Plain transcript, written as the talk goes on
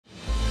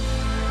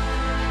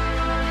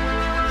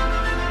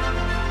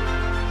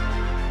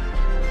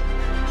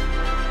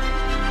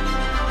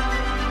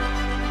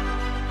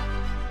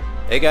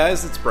Hey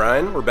guys, it's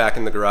Brian. We're back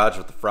in the garage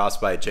with the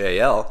Frostbite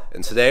JL,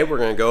 and today we're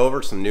going to go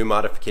over some new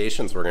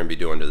modifications we're going to be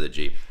doing to the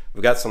Jeep.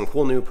 We've got some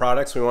cool new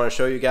products we want to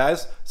show you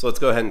guys, so let's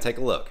go ahead and take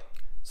a look.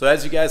 So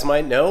as you guys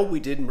might know,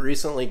 we did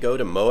recently go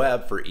to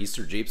Moab for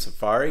Easter Jeep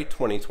Safari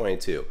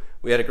 2022.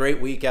 We had a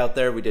great week out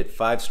there. We did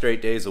 5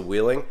 straight days of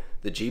wheeling.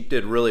 The Jeep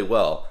did really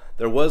well.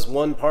 There was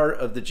one part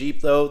of the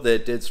Jeep though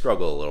that did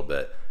struggle a little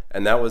bit,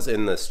 and that was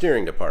in the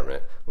steering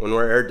department. When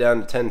we're aired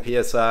down to 10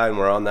 psi and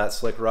we're on that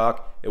slick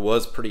rock, it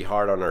was pretty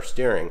hard on our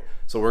steering,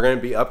 so we're going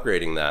to be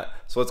upgrading that.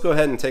 So let's go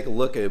ahead and take a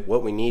look at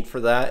what we need for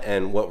that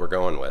and what we're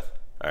going with.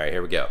 Alright,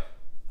 here we go.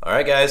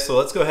 Alright guys, so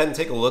let's go ahead and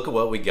take a look at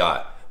what we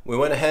got. We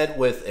went ahead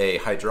with a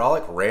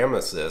hydraulic ram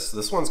assist.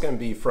 This one's going to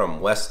be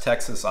from West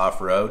Texas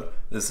Off-Road.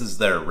 This is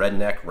their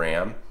redneck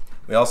ram.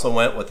 We also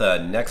went with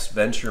a Next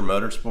Venture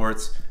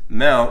Motorsports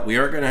mount. We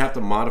are going to have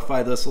to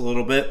modify this a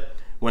little bit.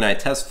 When I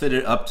test fit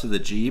it up to the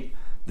Jeep,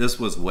 this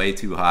was way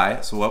too high.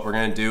 So what we're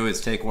going to do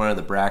is take one of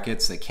the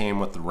brackets that came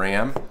with the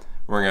ram.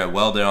 We're going to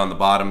weld it on the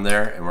bottom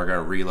there, and we're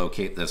going to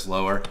relocate this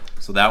lower.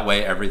 So that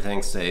way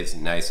everything stays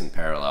nice and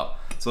parallel.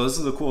 So this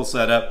is a cool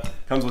setup.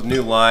 Comes with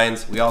new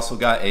lines. We also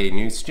got a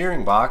new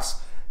steering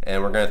box,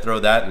 and we're going to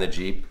throw that in the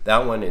Jeep.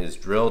 That one is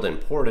drilled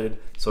and ported,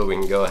 so we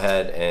can go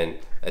ahead and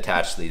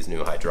attach these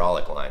new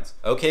hydraulic lines.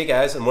 Okay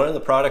guys, and one of the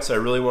products I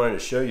really wanted to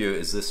show you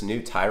is this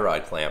new tie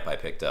rod clamp I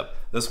picked up.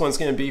 This one's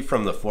going to be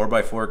from the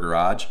 4x4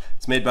 Garage.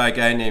 It's made by a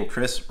guy named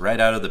Chris right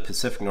out of the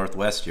Pacific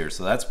Northwest here,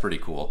 so that's pretty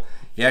cool.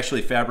 He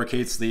actually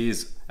fabricates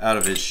these out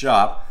of his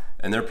shop,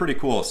 and they're pretty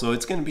cool. So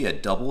it's going to be a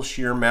double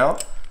shear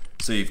mount,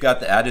 so you've got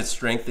the added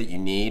strength that you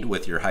need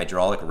with your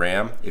hydraulic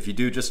ram. If you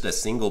do just a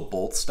single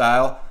bolt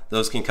style,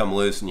 those can come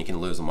loose and you can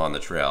lose them on the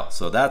trail,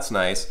 so that's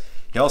nice.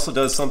 He also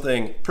does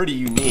something pretty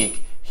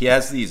unique. He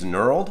has these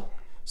knurled,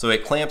 so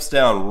it clamps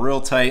down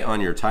real tight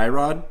on your tie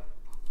rod,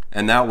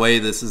 and that way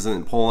this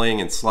isn't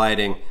pulling and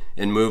sliding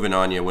and moving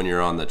on you when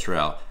you're on the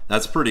trail.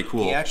 That's pretty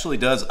cool. He actually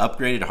does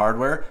upgraded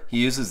hardware. He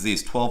uses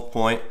these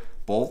 12-point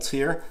bolts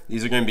here.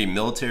 These are going to be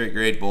military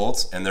grade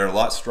bolts, and they're a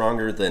lot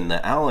stronger than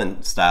the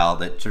Allen style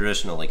that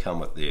traditionally come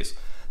with these.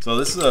 So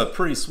this is a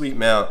pretty sweet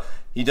mount.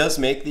 He does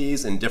make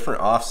these in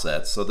different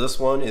offsets. So this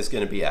one is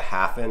going to be a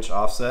 1/2 inch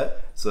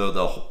offset. So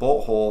the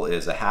bolt hole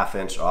is a 1/2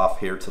 inch off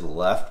here to the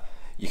left.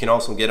 You can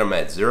also get them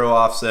at 0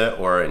 offset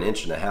or an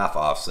 1.5 inch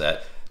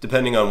offset,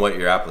 depending on what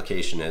your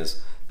application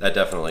is. That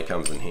definitely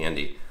comes in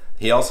handy.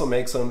 He also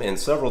makes them in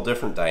several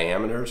different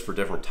diameters for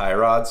different tie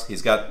rods.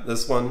 He's got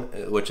this one,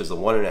 which is a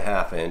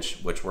 1.5 inch,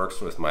 which works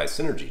with my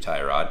Synergy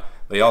tie rod.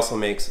 But he also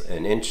makes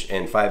an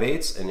 1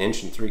 5/8, an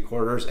 1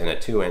 3/4, and a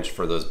 2 inch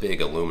for those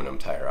big aluminum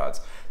tie rods.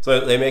 So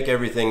they make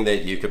everything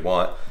that you could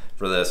want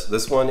for this.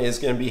 This one is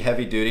going to be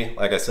heavy duty.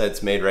 Like I said,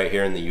 it's made right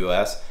here in the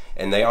US,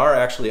 and they are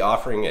actually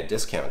offering a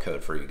discount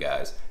code for you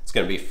guys. It's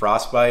going to be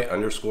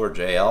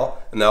Frostbite_JL,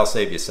 and that'll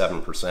save you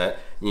 7%.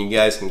 And you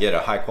guys can get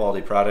a high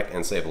quality product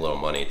and save a little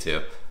money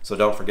too. So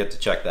don't forget to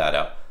check that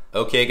out.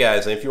 Okay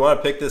guys, and if you want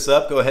to pick this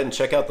up, go ahead and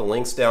check out the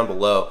links down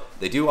below.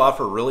 They do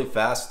offer really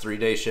fast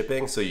 3-day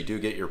shipping, so you do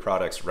get your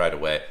products right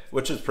away,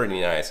 which is pretty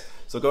nice.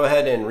 So go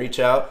ahead and reach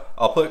out.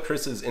 I'll put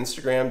Chris's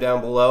Instagram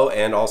down below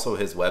and also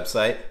his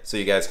website, so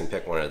you guys can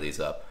pick one of these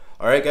up.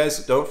 Alright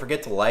guys, don't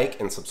forget to like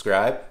and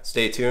subscribe.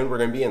 Stay tuned, we're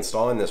going to be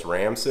installing this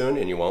ram soon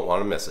and you won't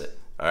want to miss it.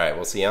 Alright,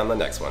 we'll see you on the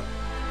next one.